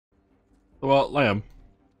Well, Lamb.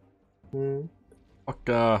 Hmm. Fuck,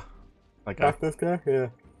 that guy. Fuck this guy? Yeah.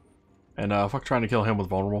 And, fuck trying to kill him with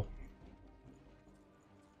vulnerable.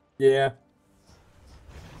 Yeah.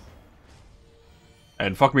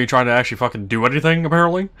 And fuck me trying to actually fucking do anything,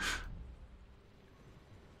 apparently.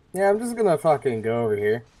 Yeah, I'm just gonna fucking go over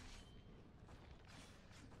here.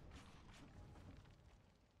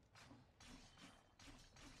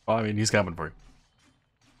 Well, I mean, he's coming for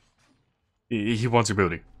you. He wants your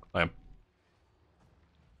booty, Lamb.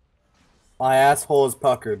 My asshole is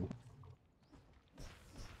puckered.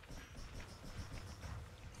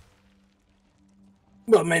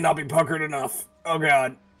 But may not be puckered enough. Oh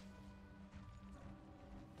god.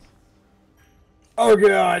 Oh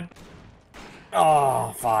god.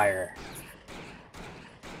 Oh, fire.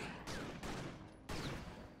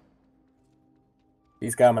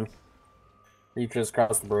 He's coming. He just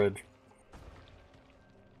crossed the bridge.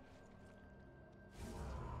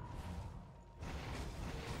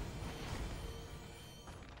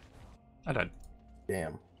 I died.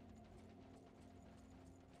 Damn.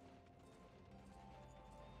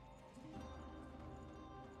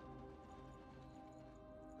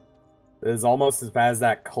 It is almost as bad as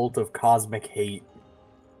that cult of cosmic hate.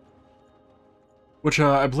 Which,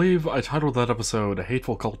 I believe I titled that episode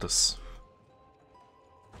Hateful Cultists.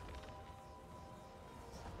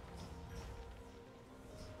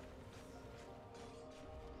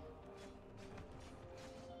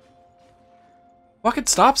 Fucking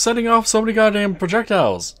stop sending off so many goddamn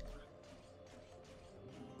projectiles!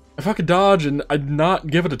 I fucking dodge and I not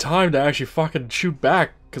give it a time to actually fucking shoot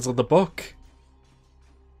back because of the book.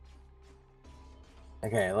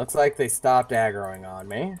 Okay, looks like they stopped aggroing on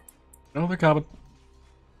me. No, they're coming.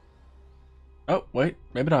 Oh, wait,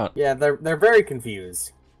 maybe not. Yeah, they're very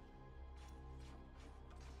confused.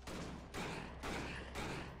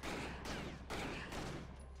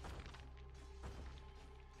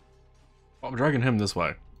 Well, I'm dragging him this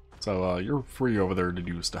way. So, you're free over there to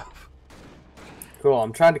do stuff. Cool,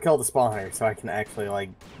 I'm trying to kill the spawner so I can actually, like,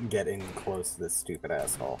 get in close to this stupid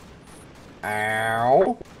asshole.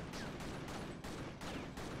 Ow!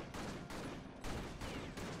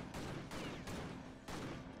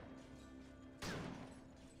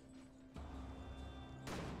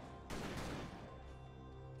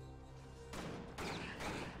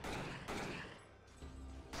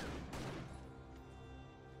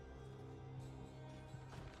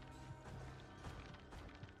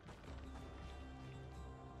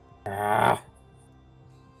 Ah.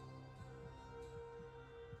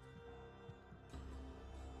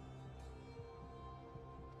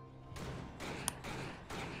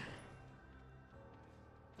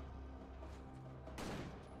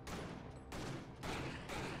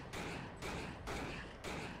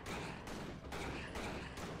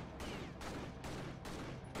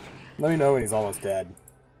 Let me know when he's almost dead.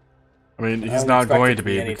 I mean, I he's don't not expect going it to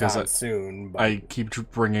be because anytime soon, but... I keep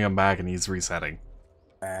bringing him back and he's resetting.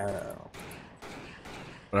 Oh.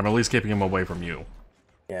 But I'm at least keeping him away from you.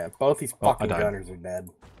 Yeah, both these Oh, I fucking died. gunners are dead.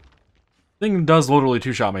 Thing does literally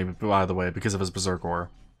two-shot me, by the way, because of his berserk aura.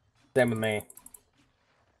 Same with me.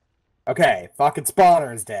 Okay, fucking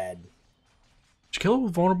spawner is dead. Did you kill it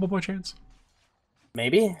with vulnerable by chance?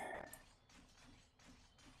 Maybe?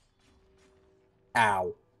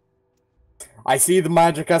 Ow. I see the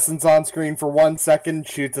magic essence on screen for 1 second,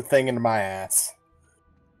 shoots a thing into my ass.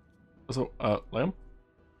 So, Lamb?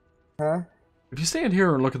 Huh? If you stand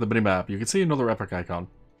here and look at the minimap, you can see another epic icon.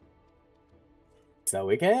 So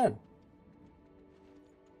we can.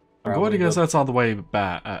 I'm going to guess that's on the way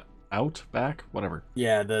back, out, back, whatever.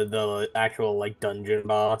 Yeah, the actual, like, dungeon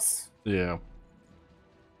boss. Yeah. Are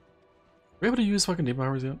we able to use fucking demon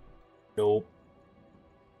powers yet? Nope.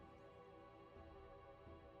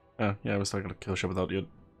 Yeah, I was still gonna kill shit without you.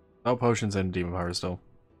 Without potions and demon powers still.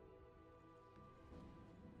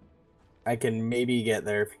 I can maybe get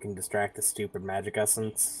there if you can distract the stupid magic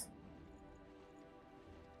essence.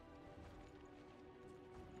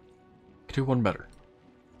 Could do one better.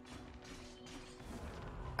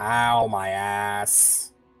 Ow, my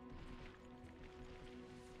ass.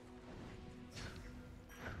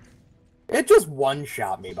 It just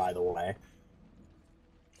one-shot me, by the way.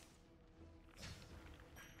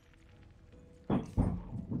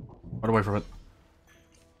 Run away from it.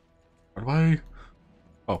 Run away!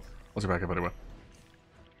 Oh, let's go back up anyway.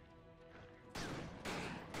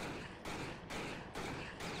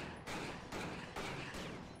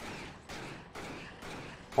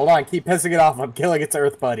 Hold on, keep pissing it off. I'm killing its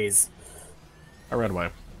earth buddies. I ran away.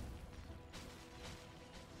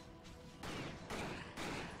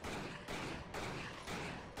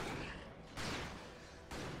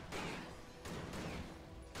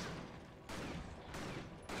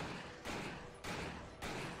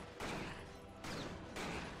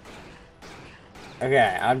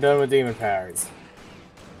 Okay, I'm done with demon powers.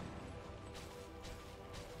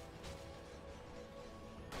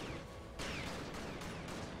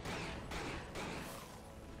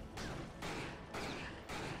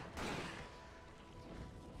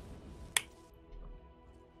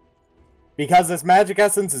 Because this magic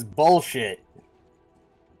essence is bullshit.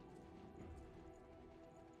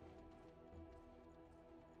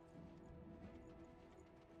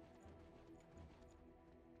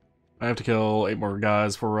 I have to kill 8 more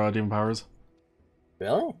guys for demon powers.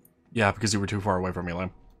 Really? Yeah, because you were too far away from me, Lamb.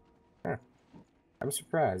 Huh. I'm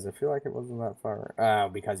surprised. I feel like it wasn't that far. Oh,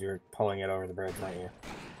 because you were pulling it over the bridge, weren't you?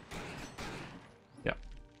 Yeah.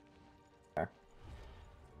 Okay.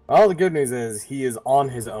 Well, the good news is he is on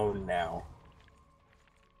his own now.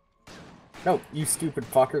 No, you stupid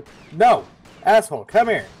fucker. No! Asshole, come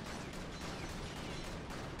here!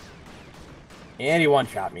 And he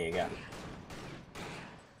one-shot me again.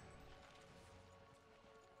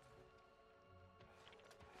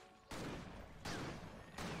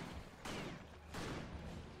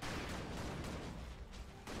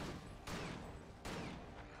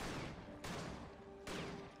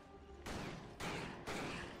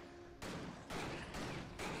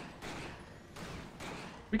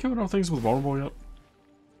 We covered all things with vulnerable yet?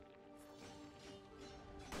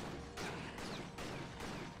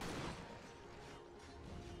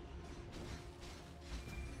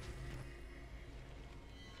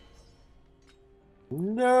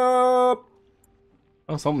 Nope!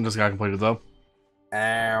 Oh, something just got completed though.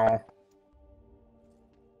 Ow.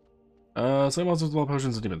 Same monsters with all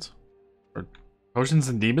potions and demons. Or potions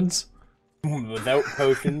and demons? Without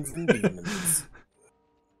potions and demons.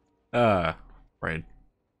 Right.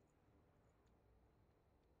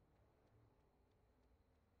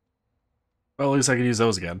 Well, at least I can use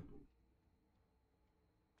those again.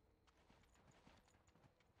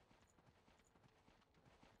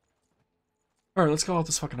 Alright, let's go out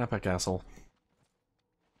this fucking epic asshole.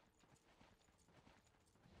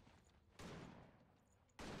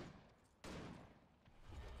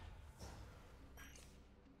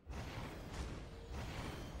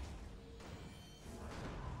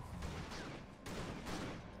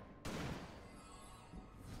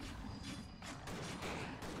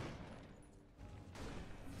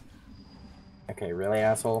 Okay, really,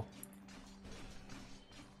 asshole?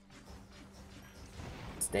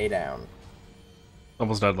 Stay down.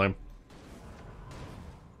 Almost dead, Lame.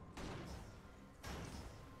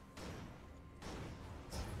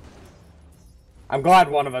 I'm glad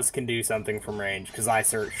one of us can do something from range, because I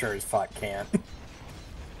sure as fuck can't.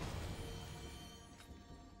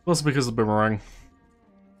 Plus because of the boomerang.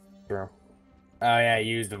 True. Oh yeah,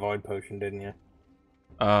 you used a void potion, didn't you?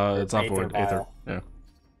 It's not void, Aether. vial. Yeah.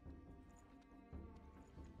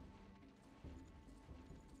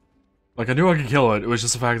 Like, I knew I could kill it, it was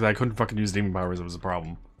just the fact that I couldn't fucking use demon powers that was a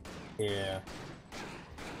problem. Yeah.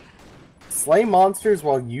 Slay monsters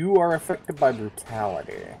while you are affected by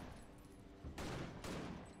brutality.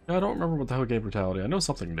 Yeah, I don't remember what the hell gave brutality. I know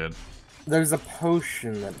something did. There's a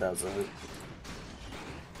potion that does it.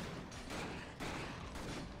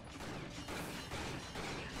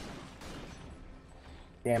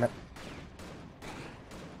 Damn it.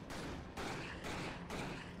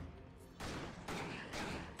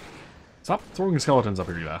 Stop throwing skeletons up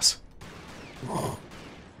here, you ass.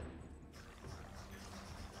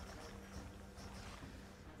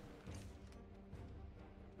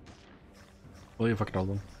 Will you fucking hold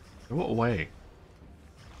them? Go away.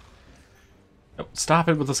 Nope, stop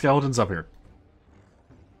it with the skeletons up here.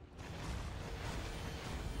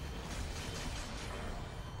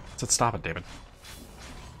 I said stop it, David.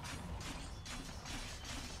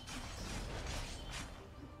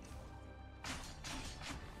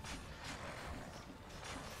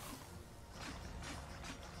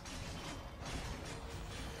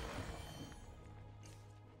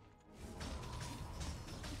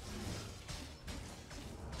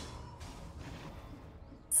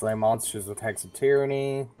 Slay monsters with Hex of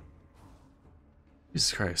Tyranny.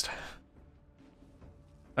 Jesus Christ.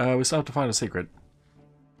 We still have to find a secret.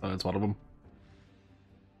 That's one of them.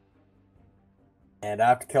 And I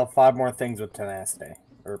have to kill 5 more things with tenacity.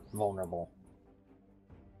 Or vulnerable.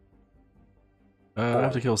 I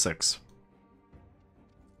have to kill 6.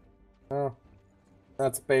 Well,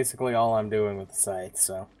 that's basically all I'm doing with the scythe,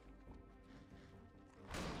 so.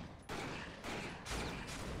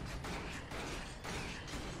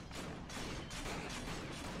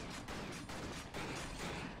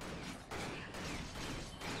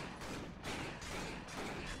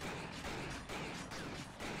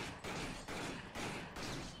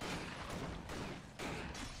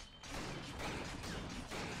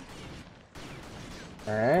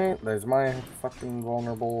 Alright, there's my fucking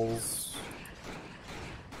vulnerables.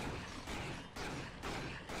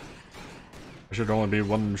 I should only be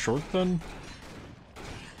one short then?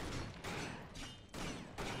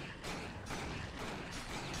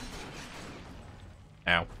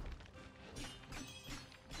 Ow.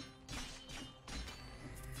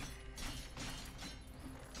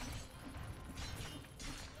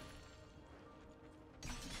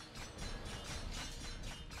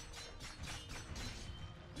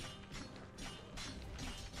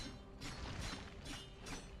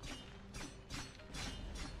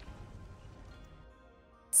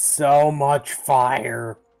 So much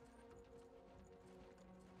fire.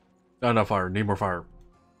 Not enough fire. Need more fire.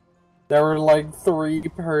 There were like 3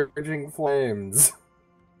 purging flames.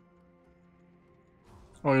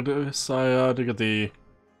 Oh, I did get the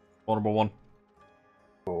vulnerable one.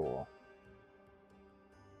 Cool.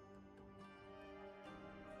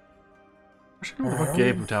 Actually, what about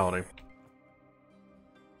gay brutality?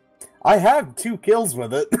 I have 2 kills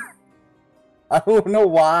with it. I don't know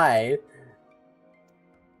why.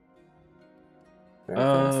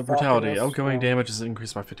 Brutality. Outgoing damage is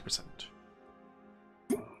increased by 50%.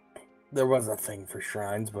 There was a thing for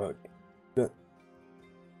shrines, but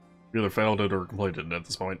You either failed it or completed it at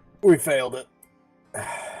this point. we failed it.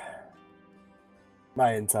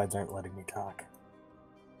 My insides aren't letting me talk.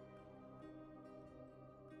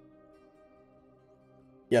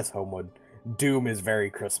 Yes, Homewood. Doom is very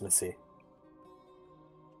Christmassy.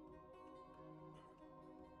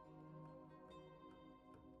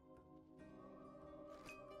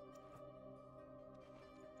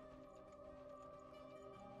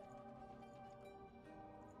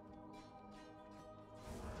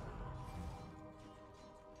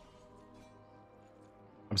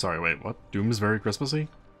 I'm sorry, wait, what? Doom is very Christmassy?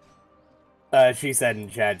 She said in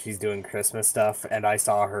chat she's doing Christmas stuff, and I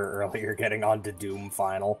saw her earlier getting onto Doom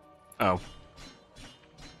Final. Oh.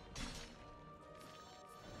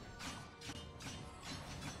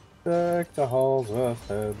 Deck the halls with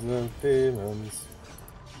heads of demons.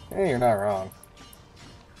 Hey, you're not wrong.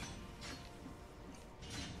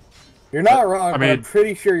 You're not wrong, I but mean, I'm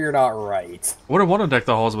pretty sure you're not right. I wouldn't want to deck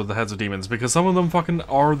the halls with the heads of demons, because some of them fucking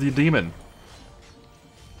are the demon.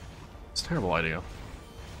 It's a terrible idea.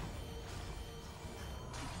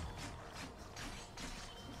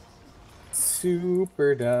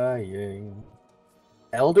 Super dying.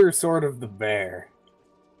 Elder Sword of the Bear.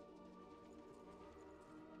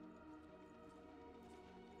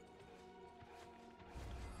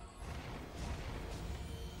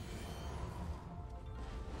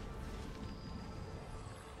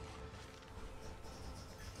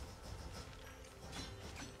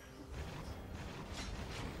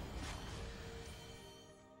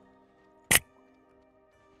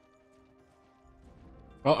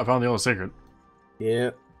 Well, I found the other secret.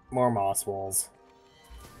 Yep, more moss walls.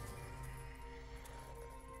 Oh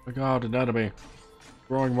my god, an enemy.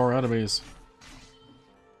 Throwing more enemies.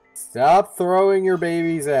 Stop throwing your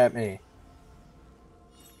babies at me.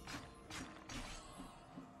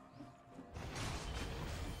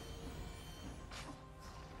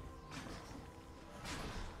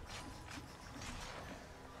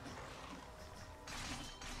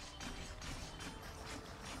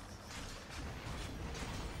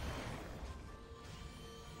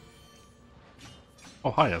 Oh,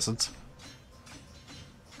 hi, Essence.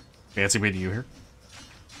 Fancy meeting you here.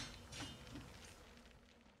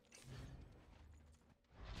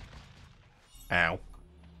 Ow.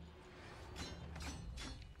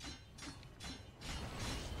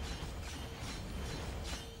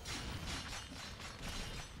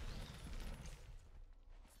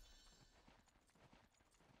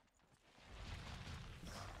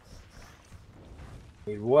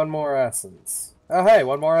 Need one more essence. Oh hey,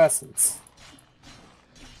 one more essence.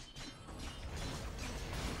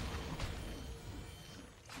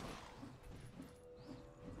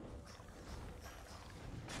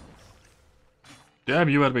 Damn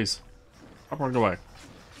you enemies. I'm running away.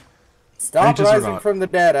 Stop Mages or rising not. from the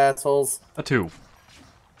dead, assholes. A 2.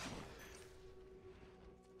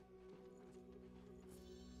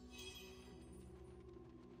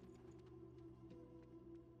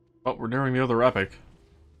 Oh, we're nearing the other epic.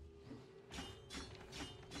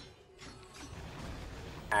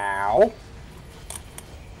 Ow.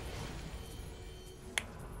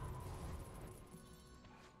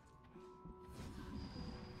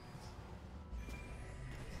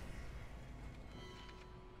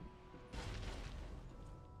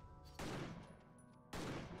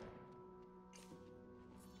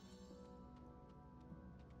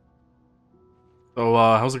 So,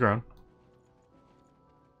 how's the ground?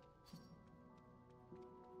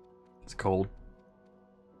 It's cold.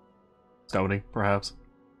 Stony, perhaps.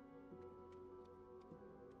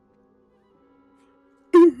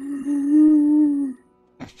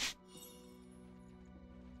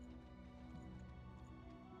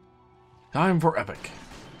 Time for epic.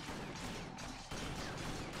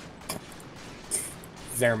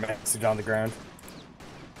 Is there a message on the ground?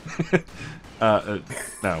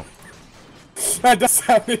 No. That does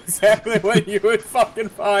sound exactly what you would fucking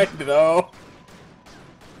find, though.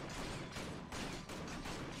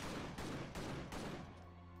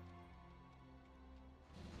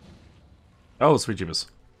 Oh, sweet Jeebus.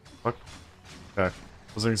 Fuck. Okay.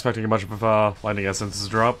 Wasn't expecting much of a lightning essence to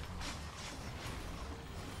drop.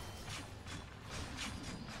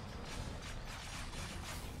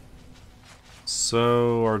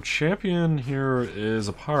 So, our champion here is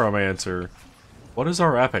a pyromancer. What is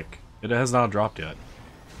our epic? It has not dropped yet.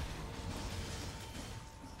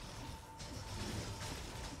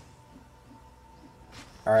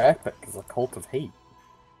 Our epic is a cult of hate.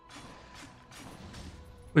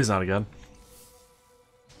 Please not again.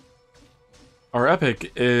 Our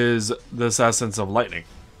epic is this essence of lightning.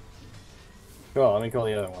 Cool, let me kill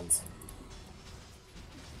the other ones.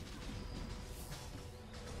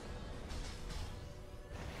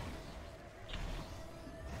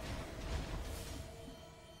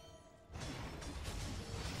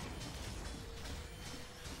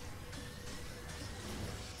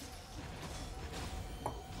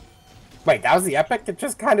 Wait, that was the epic? It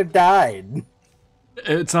just kind of died.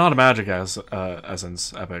 It's not a magic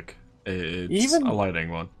essence epic. It's a lightning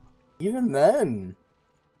one. Even then.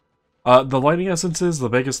 The lightning essences, the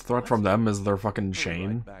biggest threat from them is their fucking chain.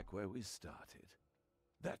 Right back where we started.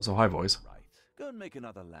 So high voice. Right. Go and make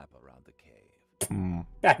another lap around the cave. I'm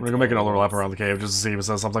gonna go make another lap around the cave just to see if it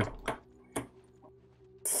says something.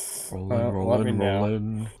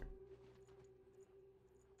 Rolling.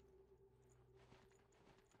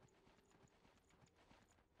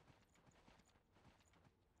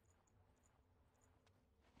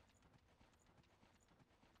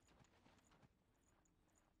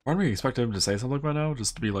 Aren't we expecting him to say something by now?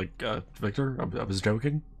 Just to be like, Victor? I was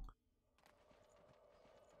joking.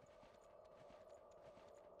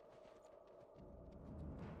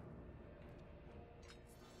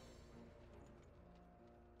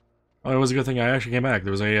 Oh, it was a good thing I actually came back.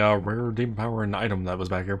 There was a rare demon power and item that was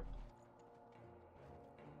back here.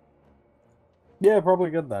 Yeah, probably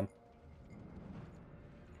good then.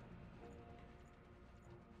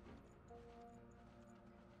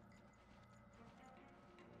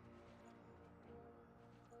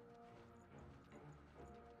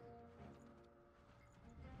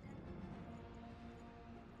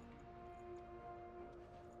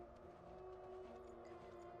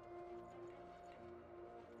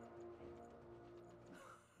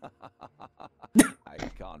 I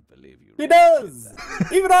can't believe you. He does!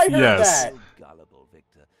 Even I heard Yes. that! So gullible,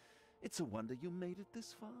 Victor. It's a wonder you made it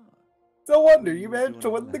this far. No wonder you managed to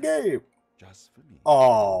win the game. Just for me.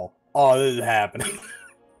 Oh, this is happening.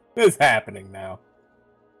 This is happening now.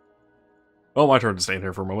 Well, my turn to stand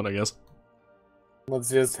here for a moment, I guess. Let's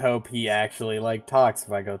just hope he actually, like, talks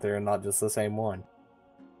if I go through and not just the same one.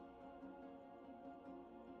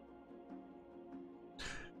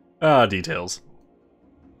 Details.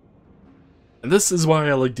 And this is why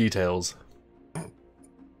I like details.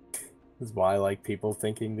 This is why I like people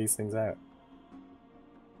thinking these things out.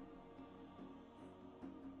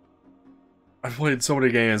 I've played so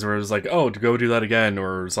many games where it's like, oh, to go do that again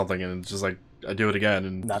or something, and it's just like, I do it again,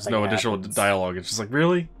 and there's no additional dialogue. It's just like,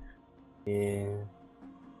 really? Yeah.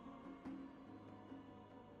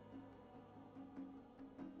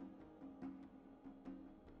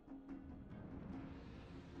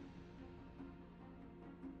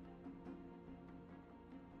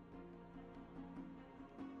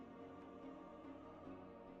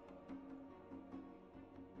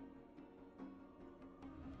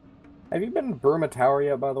 Have you been to Burma Tower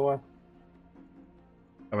yet, by the way?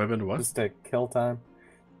 Have I been to what? Just a kill time?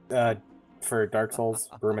 For Dark Souls,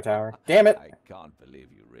 Burma Tower. Damn it! I can't believe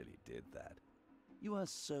you really did that. You are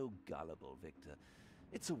so gullible, Victor.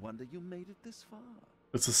 It's a wonder you made it this far.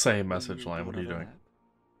 It's the same message line. Do What are you another doing?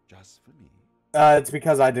 lap? Just for me. It's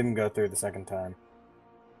because I didn't go through the second time.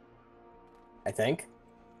 I think.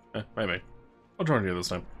 Maybe. I'll join you this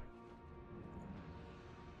time.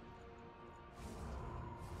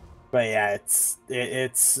 But yeah, it's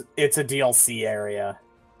a DLC area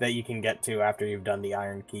that you can get to after you've done the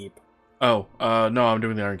Iron Keep. Oh, no, I'm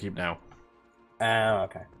doing the Iron Keep now. Oh,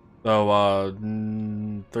 okay. So,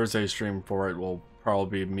 Thursday stream for it will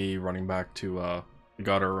probably be me running back to, the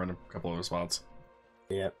Gutter and a couple other spots.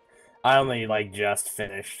 Yep. I only, like, just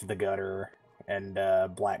finished the Gutter and,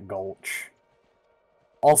 Black Gulch.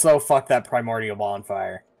 Also, fuck that primordial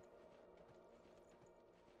bonfire.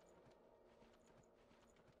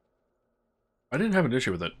 I didn't have an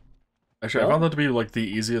issue with it. Actually, Really? I found that to be like the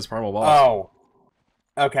easiest primal boss. Oh.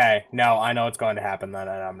 Okay, no, I know what's going to happen then,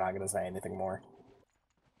 and I'm not going to say anything more.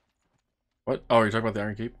 What? Oh, you're talking about the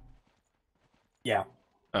Iron Keep? Yeah.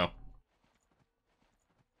 Oh.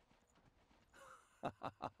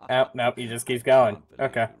 Oh, nope, he just keeps going.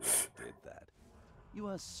 Okay. You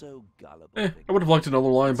are so gullible. I would have liked another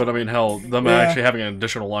line, but I mean, hell, them Yeah. actually having an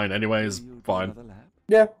additional line anyway is fine.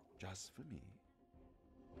 Yeah. Just for me.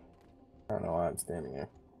 I don't know why I'm standing here.